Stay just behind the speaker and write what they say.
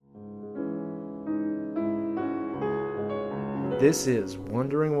This is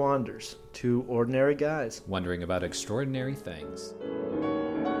Wandering Wanders, two ordinary guys. Wondering about extraordinary things.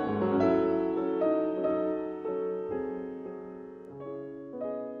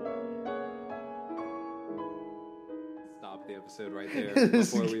 Stop the episode right there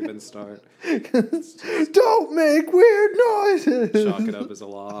before we even start. Don't make weird noises! Chalk it up as a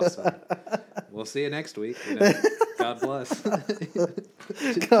loss. We'll see you next week. God bless.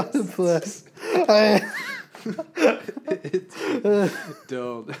 God bless.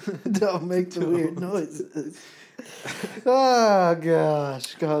 Don't make the weird noises. Oh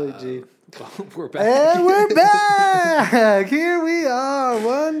gosh, golly gee. We're back. And we're back! Here we are,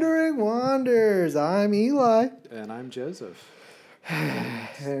 Wandering Wanders. I'm Eli. And I'm Joseph.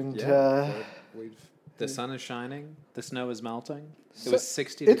 And the sun is shining. The snow is melting. It was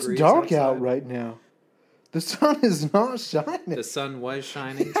 60 degrees. It's dark outside. out right now. The sun is not shining. The sun was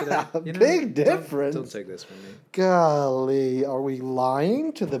shining today. Big difference. Don't take this from me. Golly, are we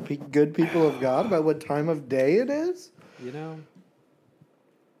lying to the good people of God about what time of day it is? Dang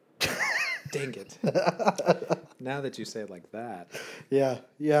it. Now that you say it like that. Yeah.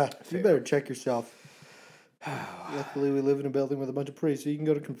 Fair. You better check yourself. Luckily, we live in a building with a bunch of priests, so you can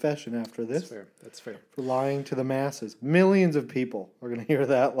go to confession after this. That's fair. For lying to the masses. Millions of people are going to hear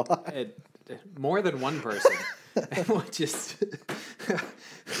that lie. More than one person. Just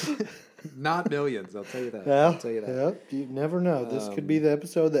not millions, I'll tell you that. Yeah, you never know. This could be the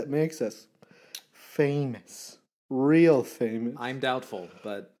episode that makes us famous. Real famous. I'm doubtful,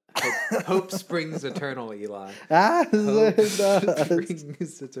 but hope springs eternal, Eli. Hope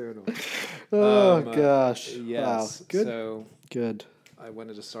springs eternal. Oh, gosh. Yes. Wow. Good. So good. I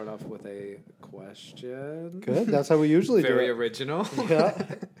wanted to start off with a question. Good. That's how we usually do it. Very original.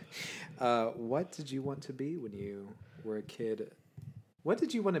 Yeah. What did you want to be when you were a kid? What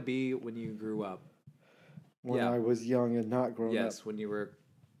did you want to be when you grew up? When I was young and not grown up. Yes, when you were...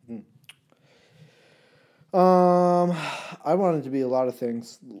 I wanted to be a lot of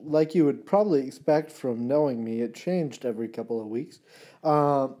things. Like you would probably expect from knowing me, it changed every couple of weeks.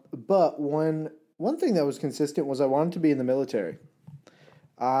 But one thing that was consistent was I wanted to be in the military.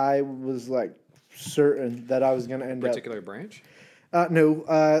 I was like certain that I was going to end Particular branch? No,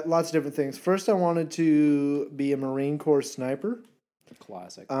 lots of different things. First, I wanted to be a Marine Corps sniper.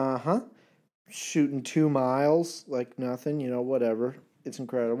 Classic. Shooting 2 miles like nothing, whatever. It's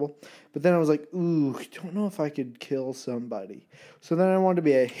incredible. But then I was like, ooh, I don't know if I could kill somebody. So then I wanted to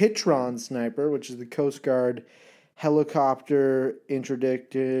be a Hitron sniper, which is the Coast Guard helicopter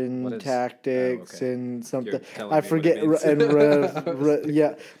interdiction tactics and something. I forget.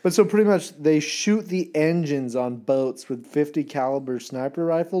 Yeah. But so pretty much they shoot the engines on boats with 50 caliber sniper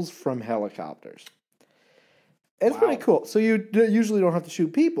rifles from helicopters. It's pretty cool. So you usually don't have to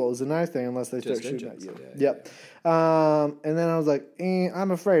shoot people is a nice thing unless they start shooting at you. Yep. And then I was like,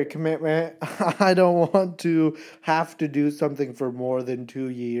 I'm afraid of commitment. I don't want to have to do something for more than 2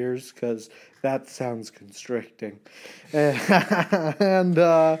 years because that sounds constricting. And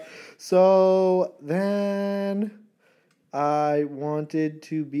so then I wanted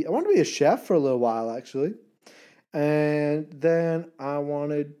to be a chef for a little while, actually. And then I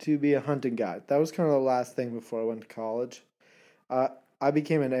wanted to be a hunting guide. That was kind of the last thing before I went to college. I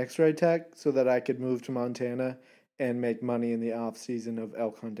became an X-ray tech so that I could move to Montana and make money in the off season of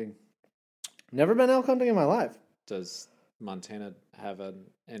elk hunting. Never been elk hunting in my life. Does Montana have an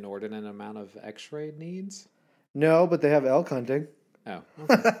inordinate amount of X-ray needs? No, but they have elk hunting. Oh,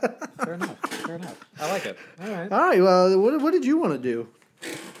 okay. Fair enough. I like it. All right. Well, what did you want to do?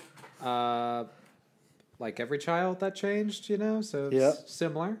 Like every child that changed, so it's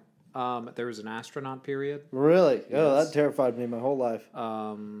similar. There was an astronaut period. Really? Yes. Oh, that terrified me my whole life.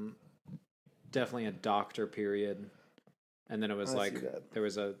 Definitely a doctor period. And then it was there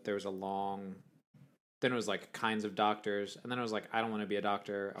was a long, then it was like kinds of doctors. And then it was like, I don't want to be a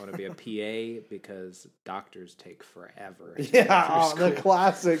doctor. I want to be a PA because doctors take forever. Yeah, the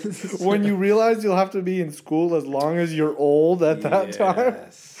classic. When you realize you'll have to be in school as long as you're old at that time.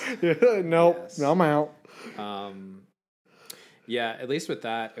 Nope, yes. I'm out. Yeah, at least with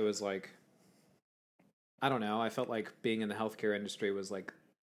that, it was like, I don't know. I felt like being in the healthcare industry was like,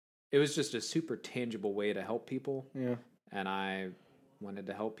 it was just a super tangible way to help people. Yeah. And I wanted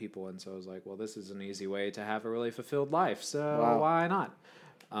to help people. And so I was like, well, this is an easy way to have a really fulfilled life. So why not?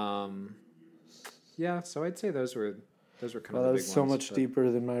 Yeah, so I'd say those were kind of the big ones. That was so much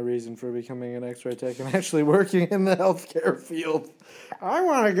deeper than my reason for becoming an X-ray tech and actually working in the healthcare field. I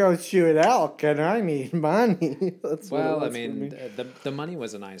want to go shoot elk and I need money. The money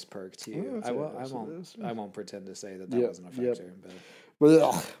was a nice perk too. I won't pretend to say that wasn't a factor.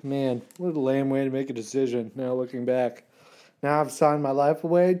 But man, what a lame way to make a decision now looking back. Now I've signed my life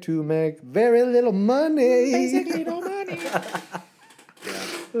away to make very little money. Basically no money. Yeah.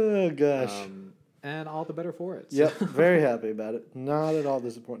 Oh, gosh. And all the better for it. Yep, very happy about it. Not at all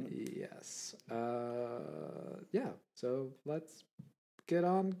disappointed. Yes. Yeah. So let's getting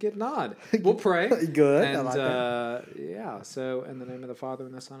on. We'll pray. Good. And I like that. yeah. So in the name of the Father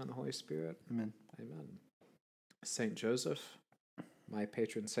and the Son and the Holy Spirit. Amen. Amen. Saint Joseph, my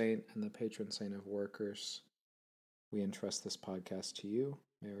patron saint and the patron saint of workers, we entrust this podcast to you.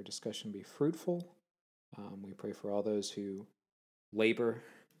 May our discussion be fruitful. We pray for all those who labor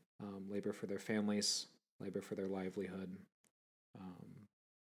for their families, labor for their livelihood.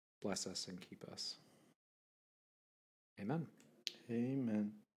 Bless us and keep us. Amen.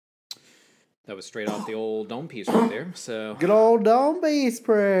 Amen. That was straight off the old dome piece right there. So good old dome piece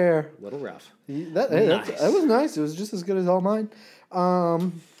prayer. A little rough. That was nice. It was just as good as all mine.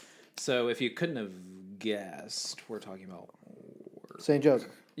 So if you couldn't have guessed, we're talking about St.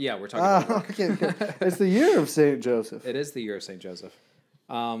 Joseph. Yeah, we're talking about work. Okay. It's the year of St. Joseph. It is the year of St. Joseph.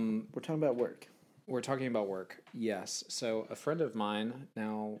 We're talking about work. We're talking about work, yes. So a friend of mine,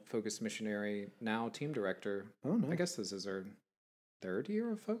 now Focus missionary, now team director. Oh, no. I guess this is her third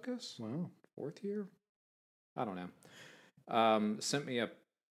year of Focus? Wow. Fourth year? I don't know. Sent me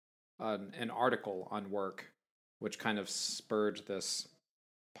an article on work, which kind of spurred this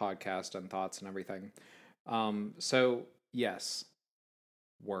podcast and thoughts and everything. So, yes,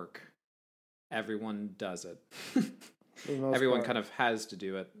 work. Everyone does it. Everyone kind of has to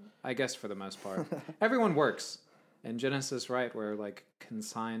do it, I guess, for the most part. Everyone works. In Genesis, right, we're like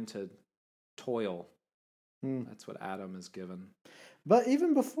consigned to toil. That's what Adam is given. But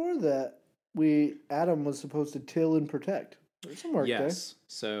even before that, Adam was supposed to till and protect. There's some work there. Yes.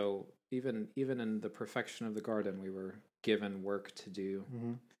 So even in the perfection of the garden, we were given work to do.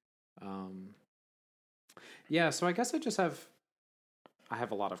 Mm-hmm. Yeah. So I guess I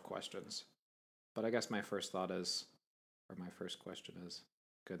have a lot of questions, but I guess my first question is,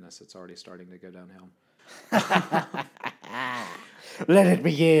 goodness, it's already starting to go downhill. Let it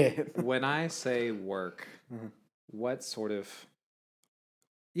begin. When I say work, mm-hmm. what sort of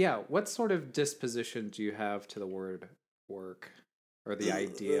disposition do you have to the word work or the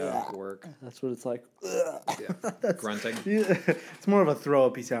idea of work? That's what it's like. Yeah. Grunting. It's more of a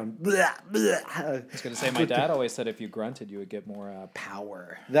throw-up-y sound. I was going to say, my dad always said if you grunted, you would get more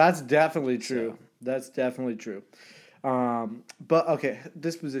power. That's definitely true. That's definitely true. But okay,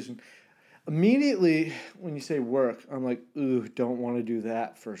 disposition. Immediately when you say work, I'm like, ooh, don't want to do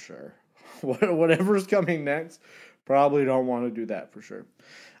that for sure. Whatever's coming next, probably don't want to do that for sure.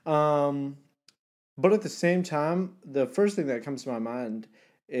 But at the same time, the first thing that comes to my mind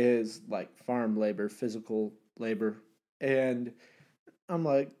is like farm labor, physical labor. And I'm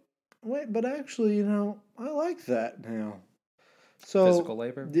like, wait, but actually, I like that now. So physical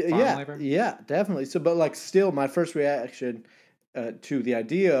labor? Farm labor? Yeah, definitely. So, but like still my first reaction to the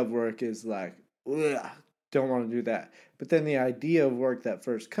idea of work is like, don't want to do that. But then the idea of work that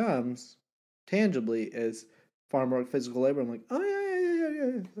first comes tangibly is farm work, physical labor. I'm like, oh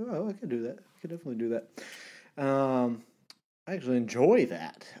yeah. Oh, I could do that. I could definitely do that. I actually enjoy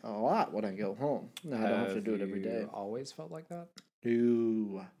that a lot when I go home. No, I don't have to do it every day. You always felt like that?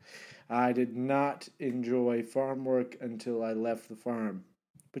 No. I did not enjoy farm work until I left the farm,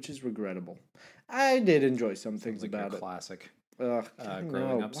 which is regrettable. I did enjoy some things about it. Classic.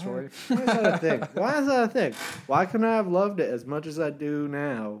 Growing up story. Why is that a thing? Why couldn't I have loved it as much as I do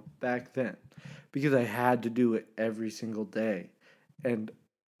now back then? Because I had to do it every single day. And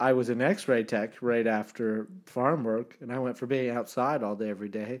I was an x-ray tech right after farm work, and I went from being outside all day every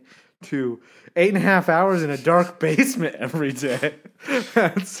day to 8.5 hours in a dark basement every day.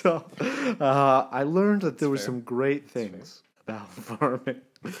 And so I learned that there were some great things about farming.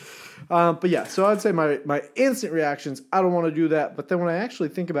 But yeah, so I'd say my instant reactions, I don't want to do that. But then when I actually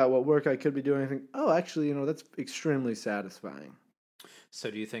think about what work I could be doing, I think, oh, actually, that's extremely satisfying.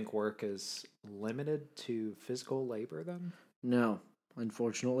 So do you think work is limited to physical labor then? No.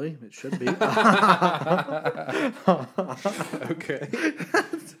 Unfortunately, it should be. Okay.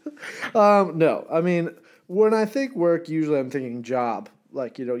 No, I mean, when I think work, usually I'm thinking job.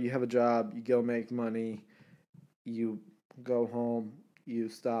 Like, you have a job, you go make money, you go home, you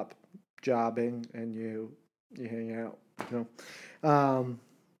stop jobbing, and you hang out,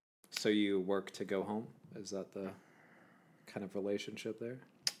 So you work to go home? Is that the kind of relationship there?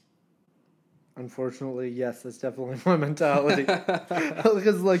 Unfortunately, yes, that's definitely my mentality.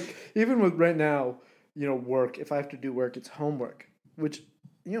 Because, like, even with right now, work, if I have to do work, it's homework, which,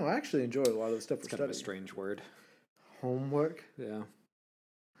 I actually enjoy a lot of the stuff we're studying. Kind of a strange word. Homework? Yeah.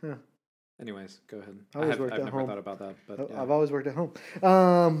 Huh. Anyways, go ahead. I've never thought about that, but yeah. I've always worked at home.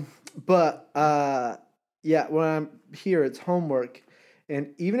 Yeah, when I'm here, it's homework.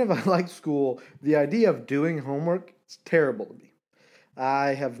 And even if I like school, the idea of doing homework is terrible to me. I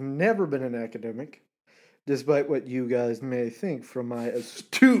have never been an academic, despite what you guys may think from my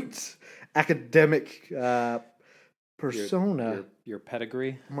astute academic persona. Your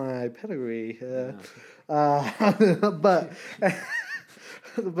pedigree? My pedigree. Yeah.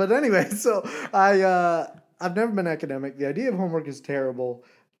 But anyway, so I've never been academic. The idea of homework is terrible.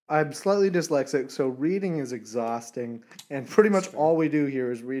 I'm slightly dyslexic, so reading is exhausting, and pretty much all we do here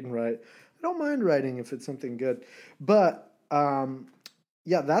is read and write. I don't mind writing if it's something good, but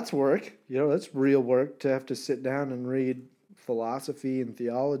yeah, that's work. That's real work to have to sit down and read philosophy and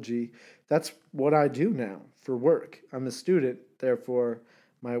theology. That's what I do now for work. I'm a student, therefore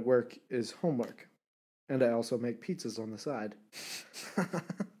my work is homework. And I also make pizzas on the side.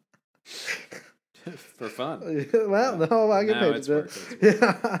 For fun. Well, no, I get paid to do it.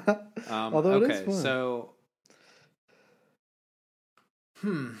 Yeah. Although it is fun. So,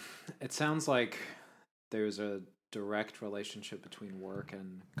 it sounds like there's a direct relationship between work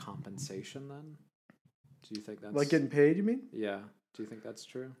and compensation then? Do you think that's... Like getting paid, you mean? Yeah. Do you think that's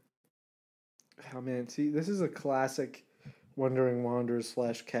true? Oh, man. See, this is a classic Wandering Wanderers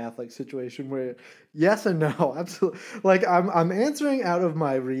 / Catholic situation where yes and no. Absolutely. Like, I'm answering out of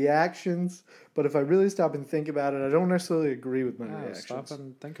my reactions, but if I really stop and think about it, I don't necessarily agree with my reactions. Stop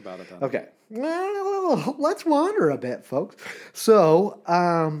and think about it then. Okay. Well, let's wander a bit, folks. So,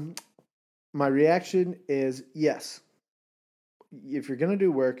 my reaction is yes. If you're going to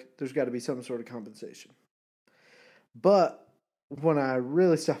do work, there's got to be some sort of compensation. But when I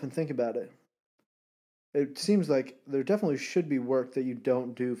really stop and think about it, it seems like there definitely should be work that you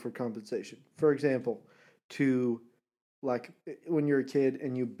don't do for compensation. For example, like when you're a kid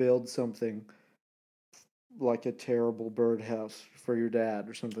and you build something like a terrible birdhouse for your dad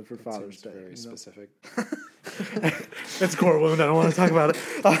or something for Father's Day. Very specific. It's core wound. I don't want to talk about it.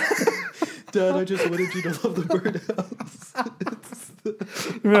 Dad, I just wanted you to love the birdhouse.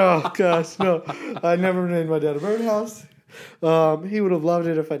 No, gosh, no. I never named my dad a birdhouse. He would have loved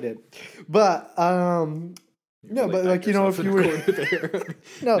it if I did. But, no, but like, if you were...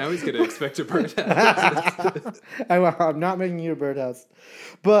 No. Now he's going to expect a birdhouse. I'm not making you a birdhouse.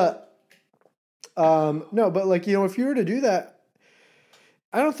 But, no, but like, if you were to do that,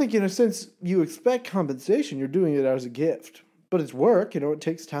 I don't think in a sense you expect compensation. You're doing it as a gift. But it's work, it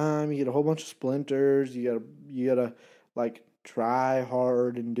takes time. You get a whole bunch of splinters. You gotta like try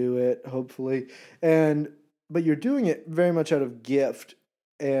hard and do it, hopefully. But you're doing it very much out of gift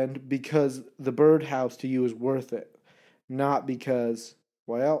and because the birdhouse to you is worth it. Not because,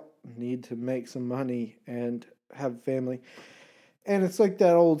 need to make some money and have family. And it's like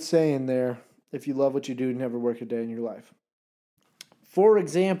that old saying there, if you love what you do, never work a day in your life. For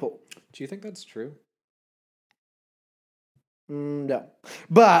example. Do you think that's true? No.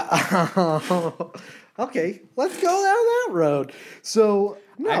 But, okay, let's go down that road. So,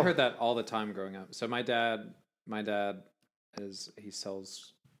 no. I heard that all the time growing up. So my dad he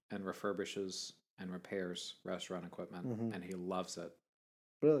sells and refurbishes and repairs restaurant equipment, and he loves it.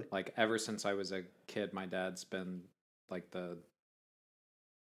 Really? Like, ever since I was a kid, my dad's been, like, the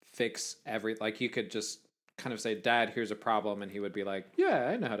fix like, you could just kind of say, Dad, here's a problem, and he would be like, yeah,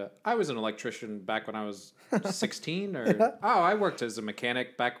 I know how to. I was an electrician back when I was 16, or I worked as a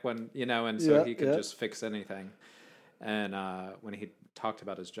mechanic back when, and so he could just fix anything. And when he talked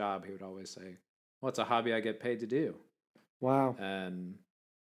about his job, he would always say, well, it's a hobby I get paid to do. Wow. And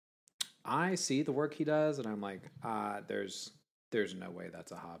I see the work he does, and I'm like, there's no way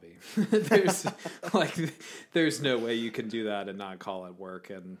that's a hobby. There's no way you can do that and not call it work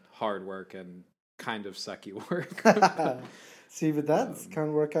and hard work and kind of sucky work. See, but that's kind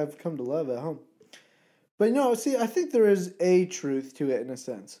of work I've come to love at home. But I think there is a truth to it in a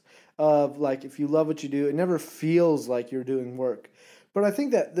sense of like, if you love what you do, it never feels like you're doing work. But I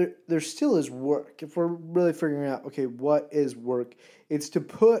think that there still is work. If we're really figuring out, okay, what is work? It's to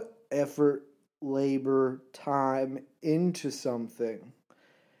put effort, labor, time into something.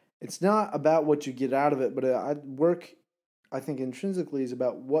 It's not about what you get out of it, but work, I think intrinsically, is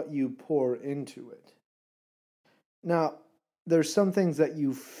about what you pour into it. Now, there's some things that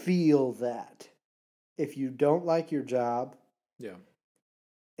you feel that if you don't like your job,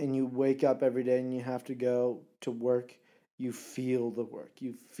 and you wake up every day and you have to go to work, you feel the work.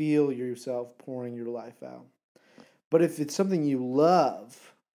 You feel yourself pouring your life out. But if it's something you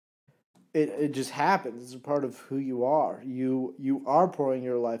love, it just happens. It's a part of who you are. You are pouring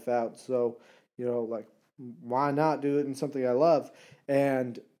your life out. So, like, why not do it in something I love?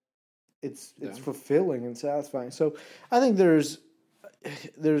 And it's fulfilling and satisfying. So I think there's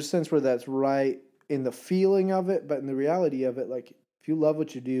a sense where that's right in the feeling of it, but in the reality of it, like if you love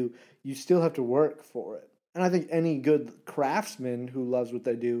what you do, you still have to work for it. And I think any good craftsman who loves what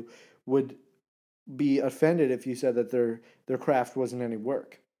they do would be offended if you said that their craft wasn't any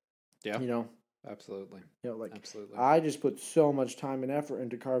work. Yeah. You know? Absolutely. You know, like absolutely. I just put so much time and effort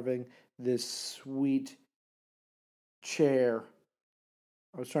into carving this sweet chair.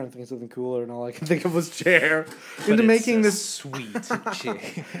 I was trying to think of something cooler, and all I can think of was chair. Into making this sweet chair.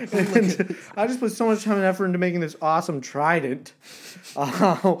 And I just put so much time and effort into making this awesome trident.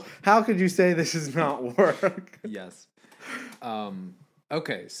 How could you say this is not work? Yes.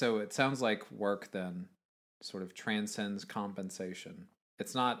 Okay, so it sounds like work then sort of transcends compensation.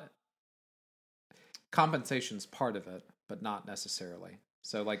 It's not compensation's part of it, but not necessarily.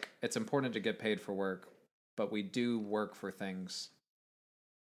 So like it's important to get paid for work, but we do work for things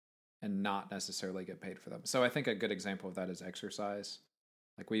and not necessarily get paid for them. So I think a good example of that is exercise.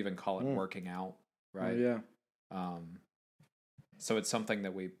 Like we even call it working out, right? Oh, yeah. So it's something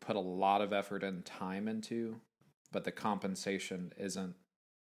that we put a lot of effort and time into, but the compensation isn't.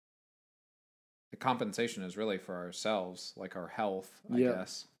 The compensation is really for ourselves, like our health, I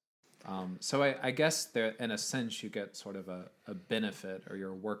guess. So I guess there, in a sense, you get sort of a benefit, or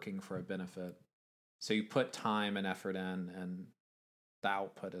you're working for a benefit. So you put time and effort in, and the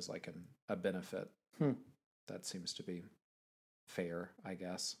output is like a benefit. That seems to be fair, I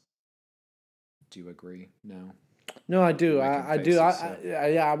guess. Do you agree? No. No, I do. I do.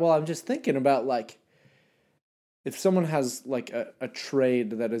 Yeah. Well, I'm just thinking about like if someone has like a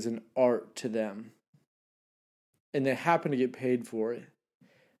trade that is an art to them, and they happen to get paid for it,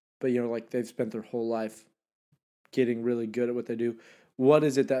 but you know, like they've spent their whole life getting really good at what they do. What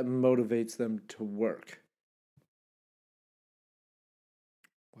is it that motivates them to work?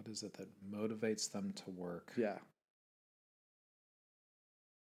 What is it that motivates them to work? Yeah.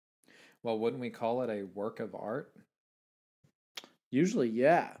 Well, wouldn't we call it a work of art? Usually,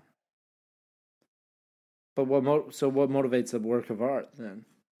 yeah. But what motivates a work of art then?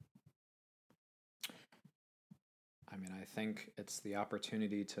 I mean, I think it's the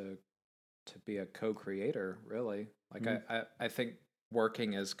opportunity to be a co-creator, really. Like I think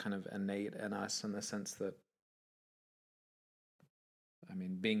working is kind of innate in us in the sense that, I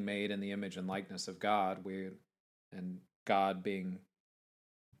mean, being made in the image and likeness of God, and God being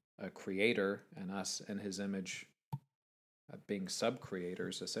a creator and us in his image being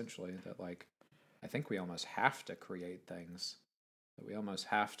sub-creators, essentially, that like I think we almost have to create things, that we almost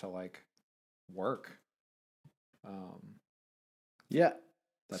have to like work. Yeah.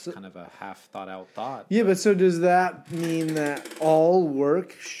 That's kind of a half thought out thought. Yeah, but so does that mean that all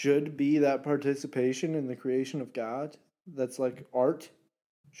work should be that participation in the creation of God? That's like art?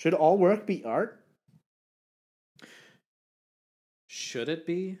 Should all work be art? Should it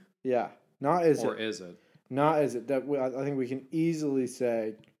be? Yeah. Not is or it. Or is it? Not is it. I think we can easily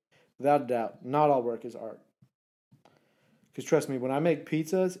say, without a doubt, not all work is art. Because trust me, when I make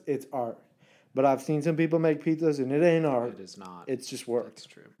pizzas, it's art. But I've seen some people make pizzas and it ain't art. It is not. It's just work. That's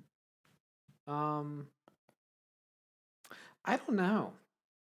true. I don't know.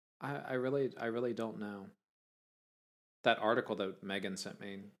 I really don't know. That article that Megan sent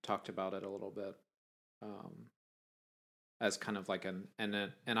me talked about it a little bit, as kind of like an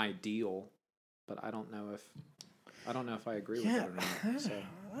ideal, but I don't know if I agree with it or not. So.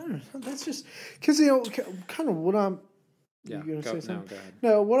 I don't know. That's just because kind of what I'm. Yeah. Go ahead.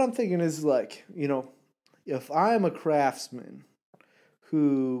 No, what I'm thinking is like if I am a craftsman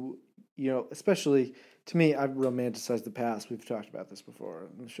who especially. To me, I've romanticized the past. We've talked about this before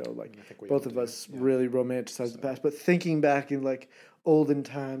on the show. Like both of us really romanticize the past. But thinking back in like olden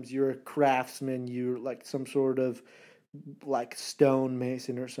times, you're a craftsman. You're like some sort of like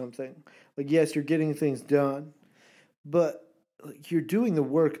stonemason or something. Like yes, you're getting things done, but like, you're doing the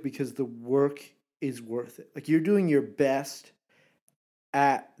work because the work is worth it. Like you're doing your best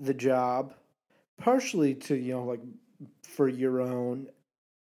at the job, partially to like for your own.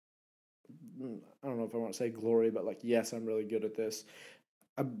 I don't know if I want to say glory, but like, yes, I'm really good at this.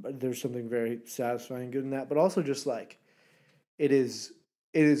 There's something very satisfying good in that, but also just like, it is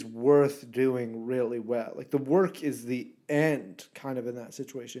worth doing really well. Like the work is the end kind of in that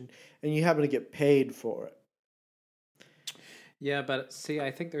situation, and you happen to get paid for it. Yeah, but see,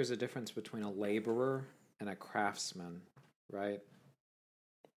 I think there's a difference between a laborer and a craftsman, right?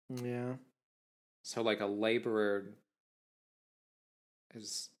 Yeah. So like a laborer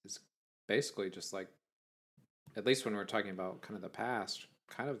is basically just like, at least when we're talking about kind of the past,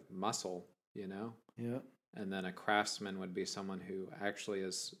 kind of muscle, Yeah. And then a craftsman would be someone who actually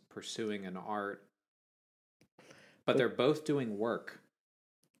is pursuing an art. But they're both doing work.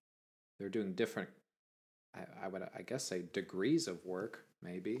 They're doing different, I guess say degrees of work,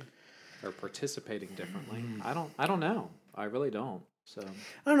 maybe. Or participating differently. I don't know. I really don't. So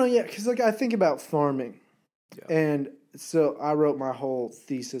I don't know, yeah, because like I think about farming. Yeah. And so I wrote my whole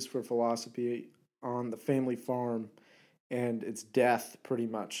thesis for philosophy on the family farm and its death pretty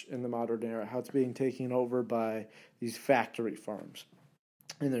much in the modern era, how it's being taken over by these factory farms.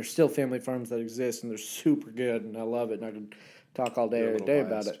 And there's still family farms that exist, and they're super good, and I love it, and I can talk all day, every day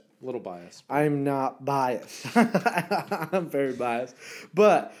about it. A little biased. I'm not biased. I'm very biased.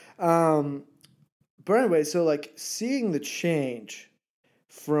 But anyway, so like seeing the change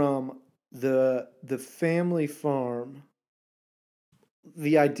from the family farm,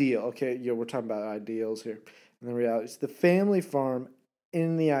 the ideal, okay, we're talking about ideals here, and the reality is the family farm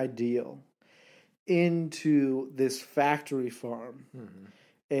in the ideal into this factory farm.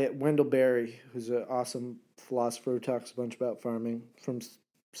 Wendell Berry, who's an awesome philosopher who talks a bunch about farming from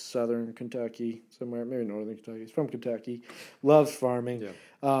southern Kentucky, somewhere, maybe northern Kentucky. He's from Kentucky, loves farming,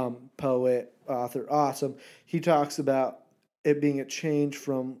 poet, author, awesome. He talks about it being a change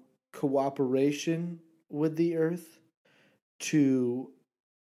from cooperation with the earth to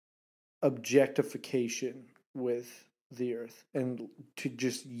objectification with the earth and to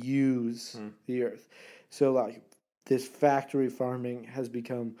just use the earth. So like this factory farming has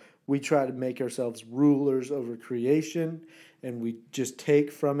become, we try to make ourselves rulers over creation and we just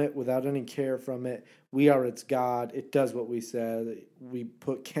take from it without any care from it. We are its God. It does what we said. We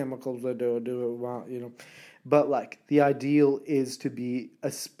put chemicals to do what we want, you know. But like the ideal is to be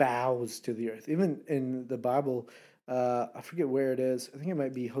espoused to the earth. Even in the Bible, I forget where it is. I think it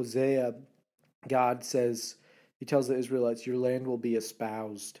might be Hosea. God says, he tells the Israelites, your land will be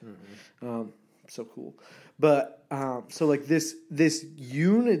espoused. So cool. But so like this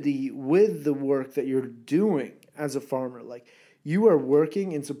unity with the work that you're doing as a farmer, like you are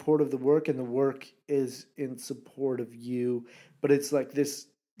working in support of the work and the work is in support of you. But it's like this,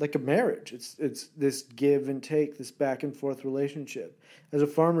 like a marriage. It's this give and take, this back and forth relationship. As a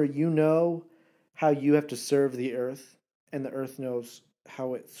farmer, you know how you have to serve the earth, and the earth knows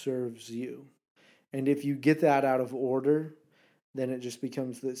how it serves you. And if you get that out of order, then it just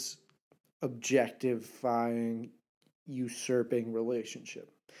becomes this objectifying, usurping relationship.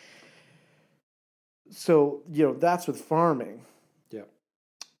 So, you know, that's with farming. Yeah.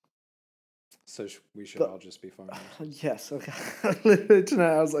 So we should all just be farmers. Yes. Okay.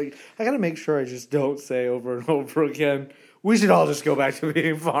 Tonight I was like, I got to make sure I just don't say over and over again, we should all just go back to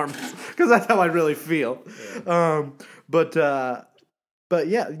being farmers, because that's how I really feel. Yeah. But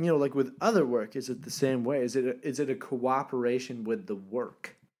yeah, you know, like with other work, is it the same way? Is it a cooperation with the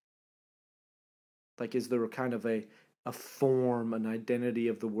work? Like, is there a kind of a form, an identity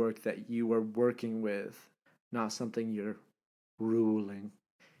of the work that you are working with, not something you're ruling,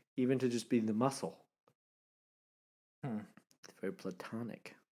 even to just be the muscle? It's very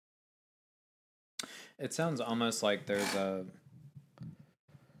platonic. It sounds almost like there's a...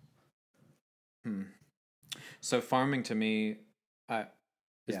 So farming to me...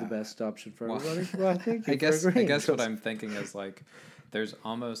 is the best option for everybody. Well, I think I guess what I'm thinking is like there's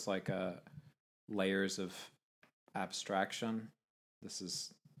almost like a layers of abstraction. This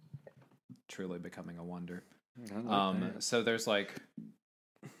is truly becoming a wonder. So there's like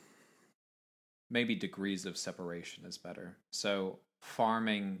maybe degrees of separation is better. So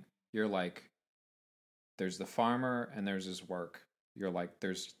farming, you're like there's the farmer and there's his work. You're like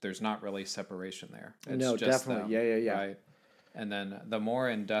there's not really separation there. It's no, just definitely. Them, yeah. Right? And then the more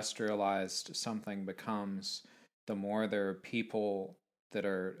industrialized something becomes, the more there are people that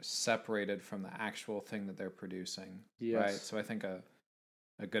are separated from the actual thing that they're producing. Yes. Right? So I think a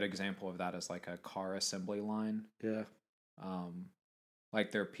good example of that is like a car assembly line. Yeah.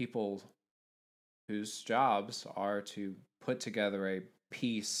 Like there are people whose jobs are to put together a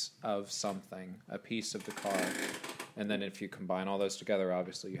piece of something, a piece of the car. And then if you combine all those together,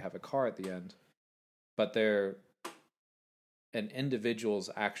 obviously you have a car at the end. But they're an individual's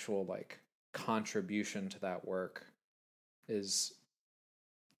actual like contribution to that work is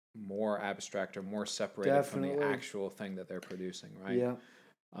more abstract or more separated from the actual thing that they're producing, right? Yeah.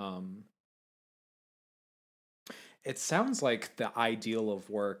 It sounds like the ideal of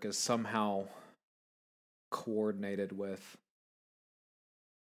work is somehow coordinated with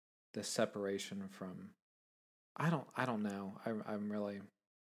the separation from... I don't know. I'm really...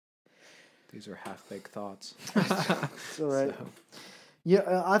 These are half-baked thoughts. It's all right. So.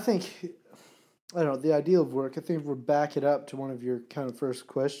 Yeah, I think, I don't know, the ideal of work, I think if we back it up to one of your kind of first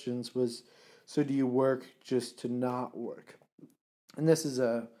questions was, So do you work just to not work? And this is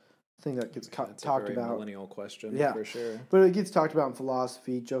a thing that gets talked about. Millennial question, for sure. But it gets talked about in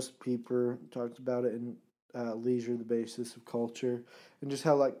philosophy. Joseph Pieper talked about it in Leisure, the Basis of Culture, and just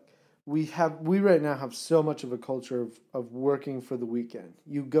how like we right now have so much of a culture of working for the weekend.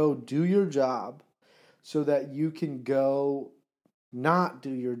 You go do your job so that you can go not do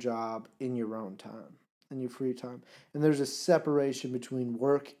your job in your own time, in your free time. And there's a separation between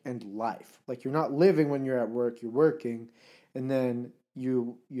work and life. Like you're not living when you're at work, you're working, and then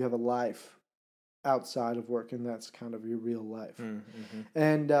you have a life outside of work, and that's kind of your real life. Mm-hmm.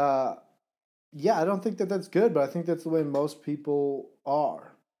 And I don't think that that's good, but I think that's the way most people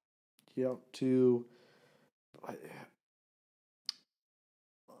are. To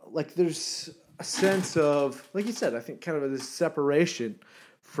like there's a sense of, like you said, I think kind of this separation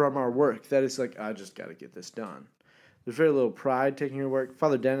from our work that is like, I just got to get this done. There's very little pride taking your work.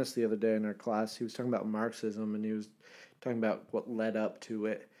 Father Dennis the other day in our class, he was talking about Marxism, and he was talking about what led up to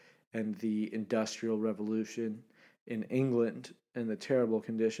it and the Industrial Revolution in England and the terrible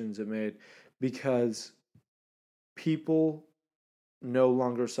conditions it made because people no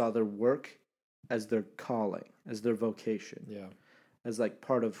longer saw their work as their calling, as their vocation, as like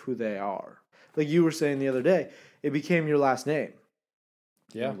part of who they are. Like you were saying the other day, it became your last name.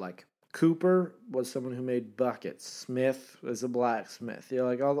 Yeah. Like Cooper was someone who made buckets. Smith was a blacksmith.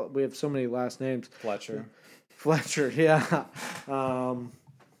 We have so many last names. Fletcher, yeah.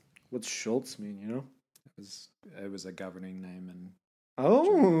 What's Schultz mean, It was a governing name and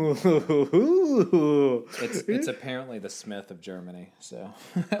it's apparently the Smith of Germany. So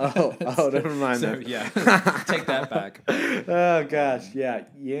never mind. So yeah, take that back. Oh gosh, yeah,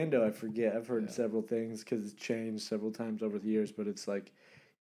 Yando. I forget. I've heard several things because it's changed several times over the years, but it's like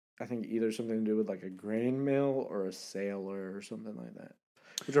I think either something to do with like a grain mill or a sailor or something like that,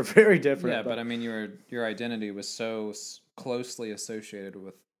 which are very different. Yeah, but I mean, your identity was so closely associated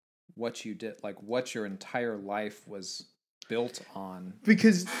with what you did, like what your entire life was built on,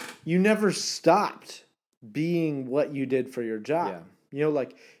 because you never stopped being what you did for your job. Yeah.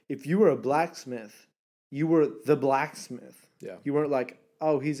 Like if you were a blacksmith, you were the blacksmith. Yeah. You weren't like,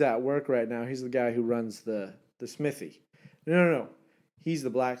 oh, he's at work right now. He's the guy who runs the smithy. No. He's the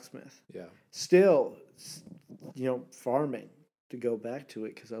blacksmith. Yeah. Still, farming, to go back to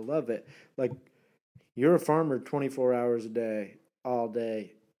it because I love it. Like you're a farmer 24 hours a day, all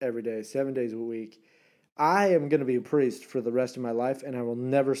day, every day, 7 days a week. I am going to be a priest for the rest of my life, and I will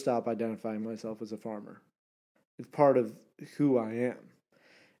never stop identifying myself as a farmer. It's part of who I am.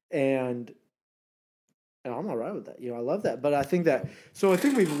 And I'm all right with that. I love that. But I think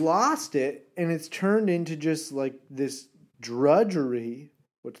we've lost it, and it's turned into just like this drudgery,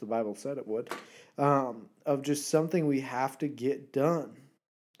 which the Bible said it would, of just something we have to get done.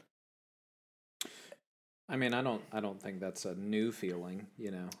 I mean, I don't think that's a new feeling,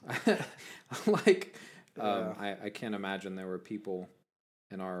 like, I can't imagine there were people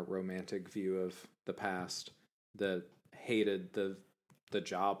in our romantic view of the past that hated the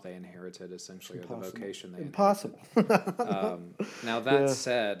job they inherited, essentially, or the vocation they inherited. Impossible. Now, that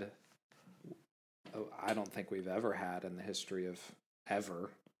said, I don't think we've ever had in the history of ever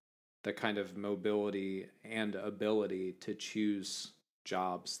the kind of mobility and ability to choose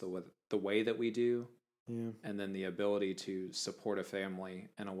jobs the way that we do. Yeah. And then the ability to support a family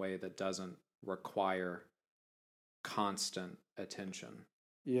in a way that doesn't require constant attention.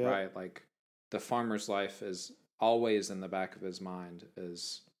 Yeah. Right? Like the farmer's life is always in the back of his mind,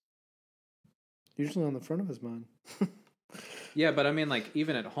 is usually on the front of his mind. Yeah, but I mean, like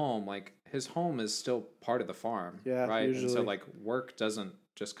even at home, like his home is still part of the farm. Yeah. Right. Usually. And so like work doesn't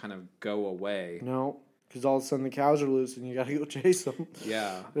just kind of go away. No. Because all of a sudden the cows are loose and you got to go chase them.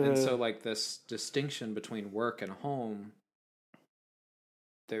 Yeah. And so like this distinction between work and home,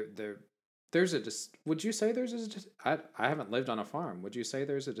 there's would you say there's I haven't lived on a farm. Would you say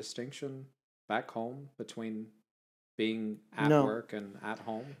there's a distinction back home between being at work and at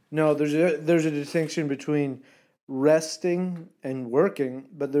home? No, there's a distinction between resting and working,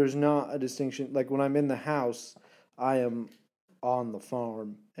 but there's not a distinction. Like when I'm in the house, I am on the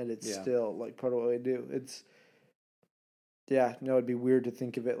farm, and it's still like part of what I do. It'd be weird to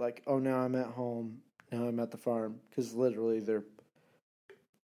think of it like, oh, now I'm at home, now I'm at the farm, because literally they're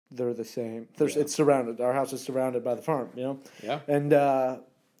the same. It's surrounded. Our house is surrounded by the farm, Yeah. And like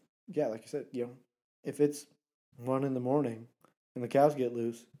I said, if it's 1 a.m. and the cows get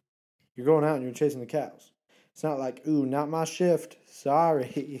loose, you're going out and you're chasing the cows. It's not like, ooh, not my shift.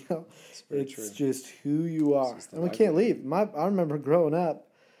 Sorry. It's just who you are. And we can't leave. I remember growing up,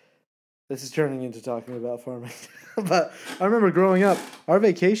 This is turning into talking about farming. But I remember growing up, our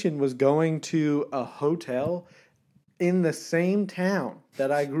vacation was going to a hotel in the same town that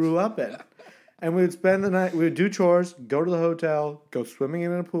I grew up in. And we would spend the night, we would do chores, go to the hotel, go swimming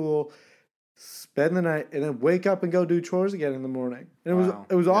in a pool, spend the night, and then wake up and go do chores again in the morning. And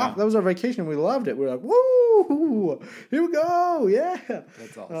it was off. That was our vacation. We loved it. We were like, woo, here we go, yeah.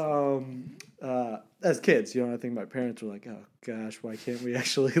 That's awesome. As kids, I think my parents were like, oh gosh, why can't we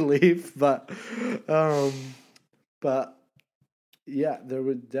actually leave? But yeah, there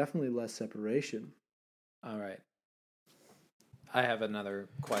was definitely less separation. All right. I have another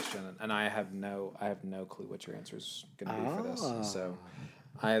question, and I have no clue what your answer is going to be for this. So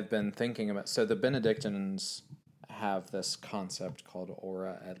I have been thinking about. So the Benedictines have this concept called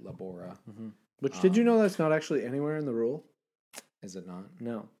ora et labora. Mm-hmm. Which did you know that's not actually anywhere in the rule? Is it not?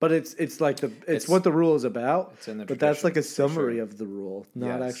 No, but it's like it's what the rule is about. It's in the but that's like a summary of the rule,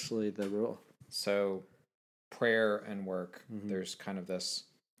 not actually the rule. So prayer and work, there's kind of this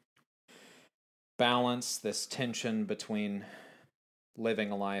balance, this tension between living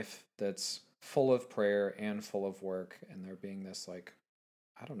a life that's full of prayer and full of work, and there being this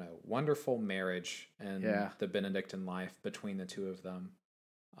wonderful marriage in the Benedictine life between the two of them.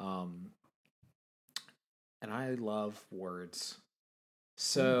 And I love words.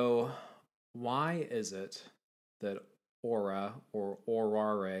 So why is it that ora or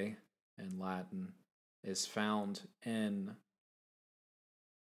orare in Latin is found in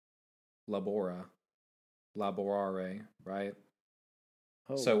laborare, right?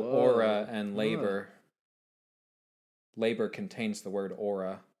 Oh, so ora and labor. Labor contains the word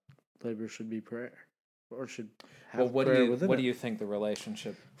ora. Labor should be prayer, or should have prayer within it. What do you think the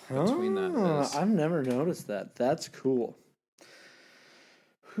relationship between that is? I've never noticed that. That's cool.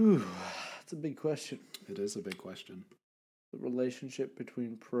 Whew, that's a big question. It is a big question. The relationship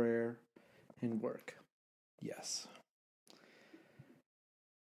between prayer and work. Yes.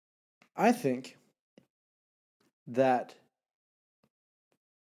 I think that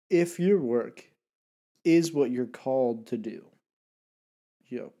if your work is what you're called to do,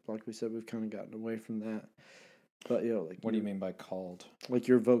 like we said, we've kind of gotten away from that. But what do you mean by called? Like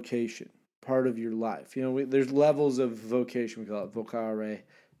your vocation, part of your life. There's levels of vocation. We call it vocare,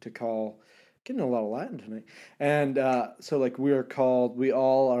 to call. Getting a lot of Latin tonight. And so we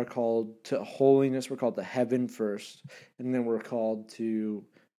all are called to holiness. We're called to heaven first, and then we're called to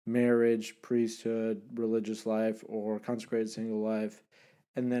marriage, priesthood, religious life, or consecrated single life,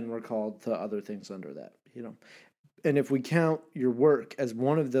 and then we're called to other things under that. And if we count your work as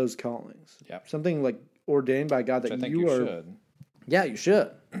one of those callings, something like ordained by God that you are, should. Yeah, you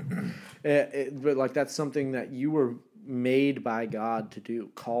should. But that's something that you were made by God to do,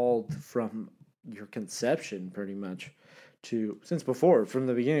 called from your conception, pretty much, from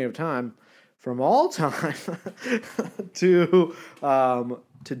the beginning of time, from all time, to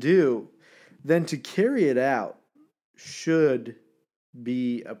do, then to carry it out should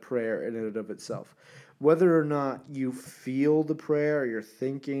be a prayer in and of itself. Whether or not you feel the prayer, or you're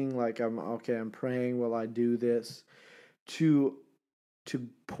thinking like I'm praying while I do this, to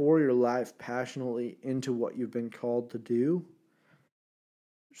pour your life passionately into what you've been called to do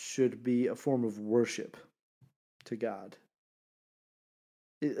should be a form of worship to God.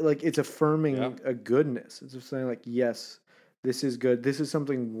 It's affirming a goodness. It's just saying like, yes, this is good. This is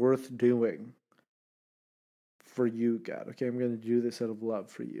something worth doing for you, God. Okay, I'm going to do this out of love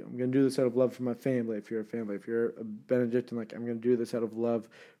for you. I'm going to do this out of love for my family. If you're a family, if you're a Benedictine, I'm going to do this out of love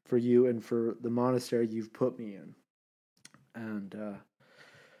for you and for the monastery you've put me in. And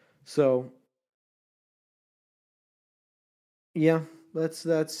so, yeah, that's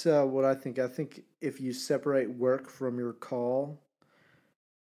what I think. I think if you separate work from your call,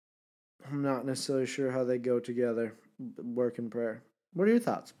 I'm not necessarily sure how they go together, work and prayer. What are your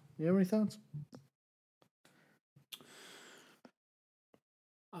thoughts? You have any thoughts?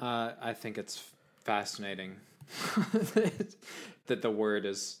 I think it's fascinating that the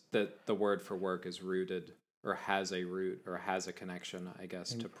word for work is rooted, or has a root, or has a connection, I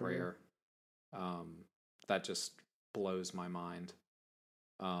guess, to prayer. That just blows my mind.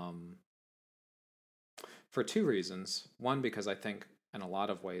 For two reasons. One, because I think in a lot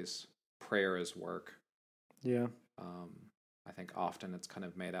of ways prayer is work. Yeah. I think often it's kind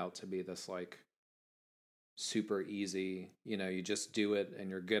of made out to be this super easy, you just do it and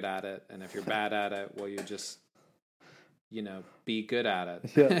you're good at it, and if you're bad at it, well, you just be good at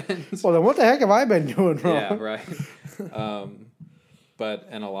it. Yeah. Well, then what the heck have I been doing wrong? Yeah, right. But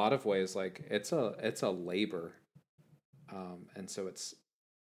in a lot of ways, it's a labor, and so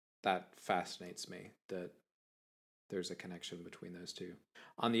that fascinates me, that there's a connection between those two.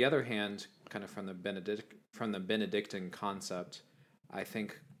 On the other hand, kind of from the Benedictine concept, I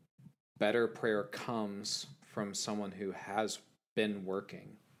think better prayer comes from someone who has been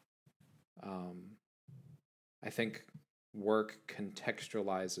working. I think work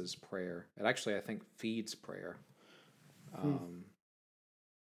contextualizes prayer. It actually, I think, feeds prayer.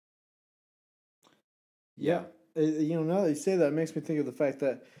 Yeah. Now that you say that, it makes me think of the fact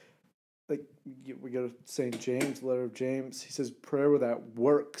that, like, we go to St. James, letter of James, he says, prayer without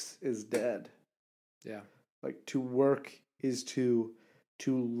works is dead. Yeah. Like, to work is to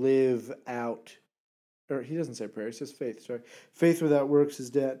live out, or he doesn't say prayer, he says faith, sorry. Faith without works is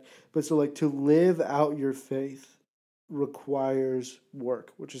dead. But so, like, to live out your faith requires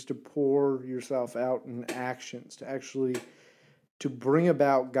work, which is to pour yourself out in actions, to actually, to bring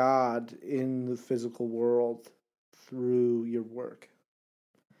about God in the physical world through your work.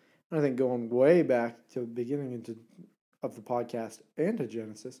 And I think going way back to the beginning of the podcast and to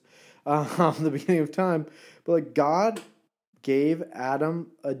Genesis, the beginning of time, but like God gave Adam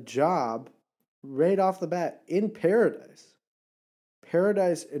a job right off the bat in paradise.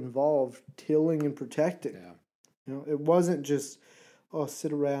 Paradise involved tilling and protecting. Yeah. It wasn't just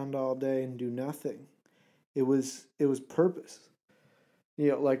sit around all day and do nothing. It was purpose.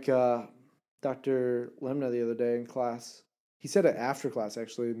 Like Dr. Lemna the other day in class, he said it after class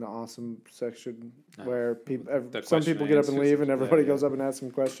actually in the awesome section where some people get up and leave and everybody goes up and asks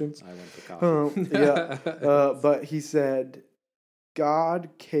him questions. I went to coffee. But he said, God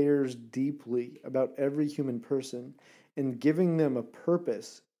cares deeply about every human person, and giving them a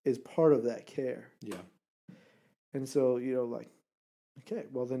purpose is part of that care. Yeah. And so, okay,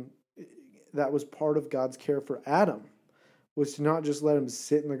 well then that was part of God's care for Adam, was to not just let him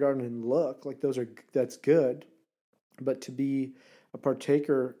sit in the garden and look, like that's good, but to be a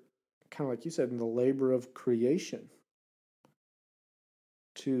partaker, kind of like you said, in the labor of creation,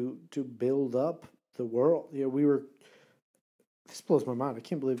 to build up the world. This blows my mind. I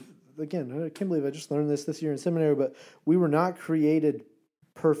can't believe I just learned this year in seminary, but we were not created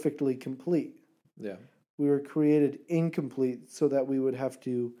perfectly complete. Yeah. We were created incomplete so that we would have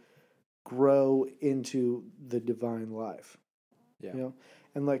to grow into the divine life. Yeah.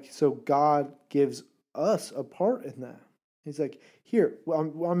 And so God gives us a part in that. He's like, here,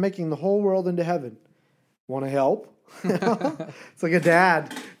 I'm making the whole world into heaven. Want to help? It's like a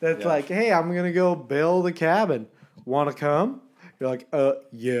dad that's like, hey, I'm going to go build a cabin. Want to come? You're like,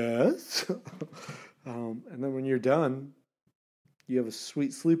 yes. And then when you're done, you have a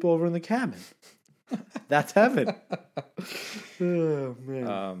sweet sleepover in the cabin. That's heaven. Oh,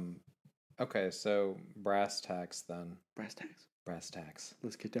 man. Okay, so brass tacks then. Brass tacks.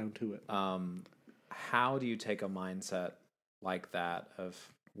 Let's get down to it. How do you take a mindset like that of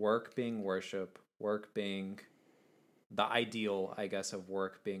work being worship, work being the ideal, I guess, of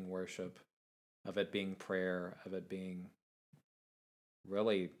work being worship, of it being prayer, of it being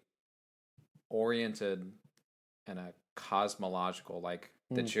really oriented in a cosmological,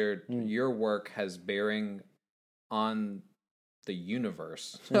 that your work has bearing on the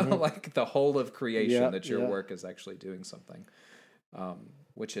universe, like the whole of creation, that your work is actually doing something,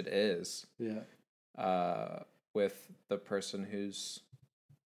 which it is. Yeah. With the person whose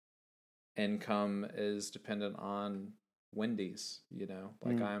income is dependent on Wendy's,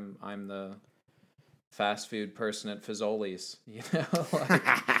 I'm the fast food person at Fazoli's,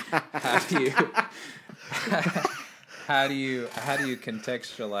 how do you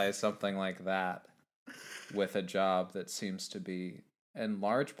contextualize something like that with a job that seems to be in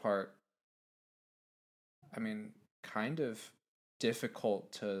large part, kind of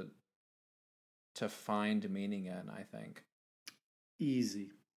difficult to find meaning in, I think.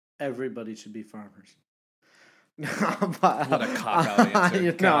 Easy. Everybody should be farmers. What a cop-out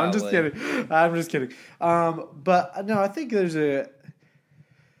answer. No, I'm just kidding. But no, I think there's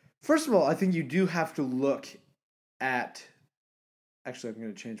first of all, I think you do have to look at, actually, I'm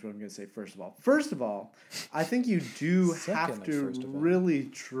going to change what I'm going to say first of all. First of all, I think you do have to really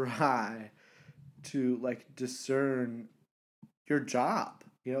try to, discern your job.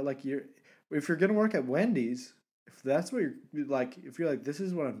 If you're going to work at Wendy's, if that's what you're like, if you're like, this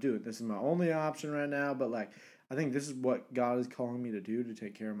is what I'm doing, this is my only option right now, but I think this is what God is calling me to do, to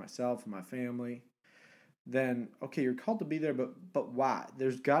take care of myself and my family, then okay, you're called to be there, but why?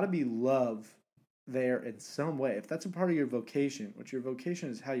 There's got to be love there in some way. If that's a part of your vocation, which your vocation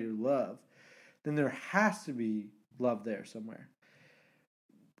is how you love, then there has to be love there somewhere.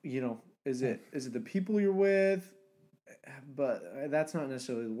 Is it the people you're with? But that's not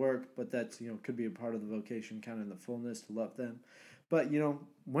necessarily the work, but that's, could be a part of the vocation, kind of in the fullness, to love them. But,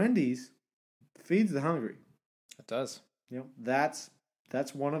 Wendy's feeds the hungry. It does.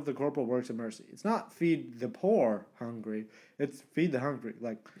 That's one of the corporal works of mercy. It's not feed the poor hungry. It's feed the hungry.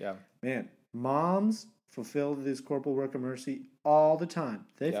 Like, man, moms fulfill this corporal work of mercy all the time.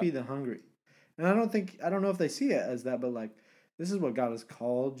 They feed the hungry. And I don't know if they see it as that, but like, this is what God has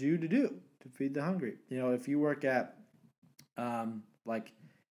called you to do, to feed the hungry. If you work at,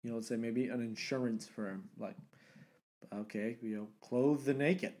 let's say maybe an insurance firm, like, okay, clothe the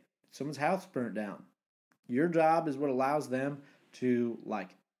naked. Someone's house burnt down. Your job is what allows them to like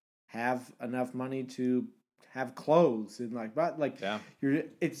have enough money to have clothes and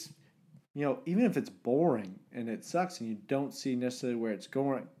it's even if it's boring and it sucks and you don't see necessarily where it's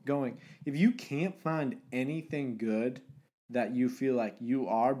going, if you can't find anything good that you feel like you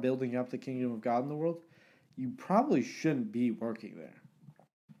are building up the kingdom of God in the world, you probably shouldn't be working there.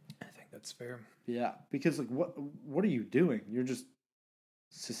 I think that's fair. Yeah, because like what are you doing? You're just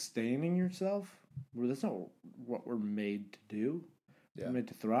sustaining yourself. Well, that's not what we're made to do. Yeah. We're made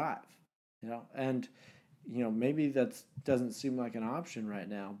to thrive, and maybe that doesn't seem like an option right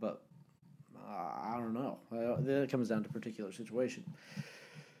now, but I don't know. Then it comes down to particular situation.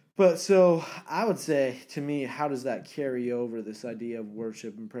 But so I would say, to me, how does that carry over this idea of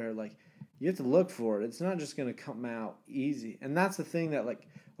worship and prayer? Like, you have to look for it. It's not just going to come out easy. And that's the thing that, like,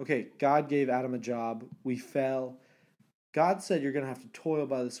 okay, God gave Adam a job. We fell. God said you're going to have to toil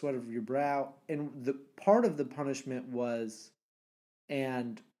by the sweat of your brow. And the part of the punishment was,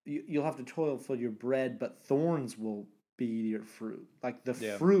 and you'll have to toil for your bread, but thorns will be your fruit. Like, the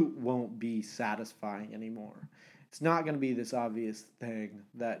fruit won't be satisfying anymore. It's not going to be this obvious thing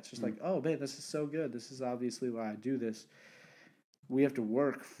that's just like, oh, man, this is so good. This is obviously why I do this. We have to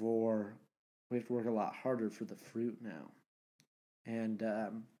work a lot harder for the fruit now. And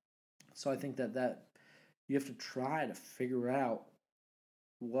so I think that you have to try to figure out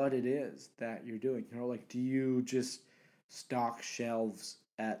what it is that you're doing. Like, do you just stock shelves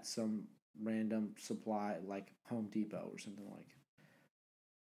at some random supply like Home Depot or something like?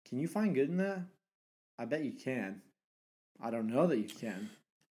 Can you find good in that? I bet you can. I don't know that you can,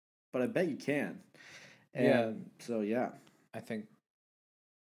 but I bet you can. And so, I think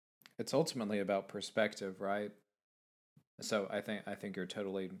it's ultimately about perspective, right? So I think you're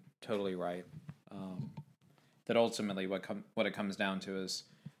totally right. That ultimately what it comes down to is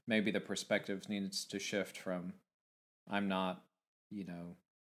maybe the perspective needs to shift from, I'm not,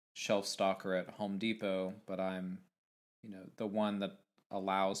 shelf stocker at Home Depot, but I'm, the one that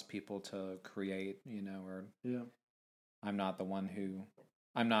allows people to create, or I'm not the one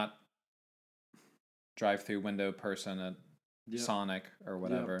I'm not drive-through window person at Sonic or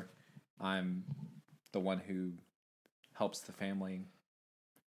whatever. I'm the one who helps the family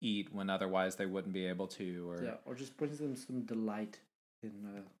eat when otherwise they wouldn't be able to, or just brings them some delight in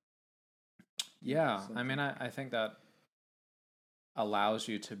I mean, I think that allows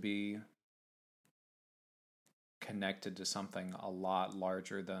you to be connected to something a lot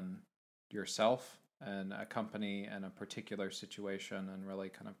larger than yourself and a company and a particular situation, and really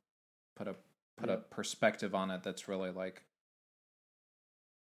kind of put a perspective on it that's really like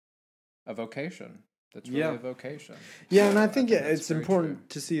a vocation. That's really a vocation. Yeah, and I think it's important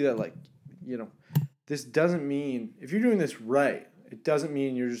to see that, like, this doesn't mean, if you're doing this right, it doesn't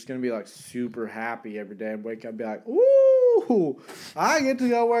mean you're just going to be, like, super happy every day and wake up and be like, ooh, I get to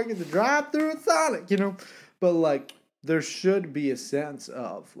go work at the drive-thru at Sonic, But, like, there should be a sense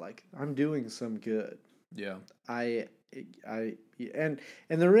of, like, I'm doing some good. Yeah. And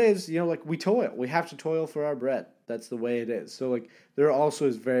there is, like, we toil. We have to toil for our bread. That's the way it is. So, like, there also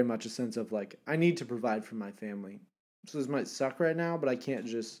is very much a sense of, like, I need to provide for my family. So this might suck right now, but I can't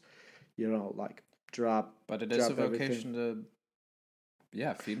just, like, drop. But it is a vocation to,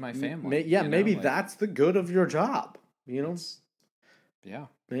 feed my family. Maybe that's the good of your job, Yeah.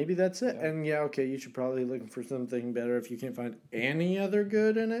 Maybe that's it. Yeah. And you should probably look for something better if you can't find any other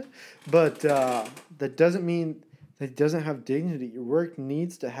good in it. But that doesn't mean that it doesn't have dignity. Your work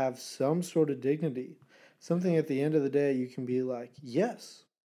needs to have some sort of dignity. Something at the end of the day you can be like, yes,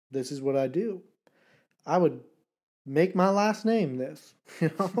 this is what I do. I would make my last name this,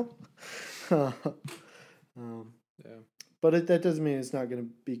 But that doesn't mean it's not going to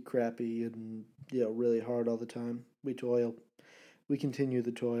be crappy and really hard all the time. We toil. We continue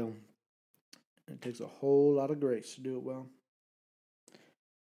the toil. It takes a whole lot of grace to do it well.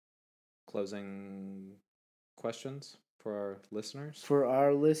 Closing questions for our listeners? For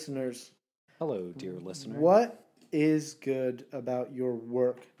our listeners. Hello, dear listener. What is good about your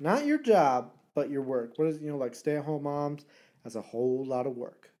work? Not your job, but your work. What is, like stay-at-home moms? That's a whole lot of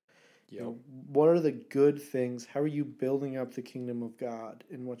work. Yep. What are the good things? How are you building up the kingdom of God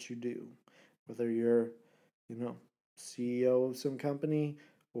in what you do? Whether you're CEO of some company,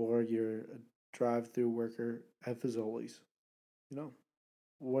 or you're a drive-through worker at Fazoli's.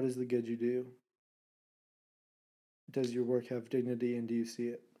 What is the good you do? Does your work have dignity, and do you see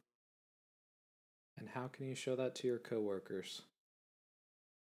it? And how can you show that to your coworkers?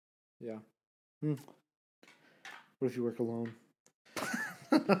 Yeah. What if you work alone?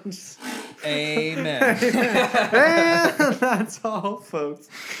 Amen. And that's all, folks.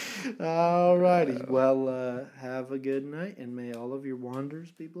 Alrighty. Well, have a good night, and may all of your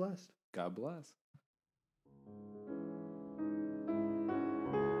wanders be blessed. God bless.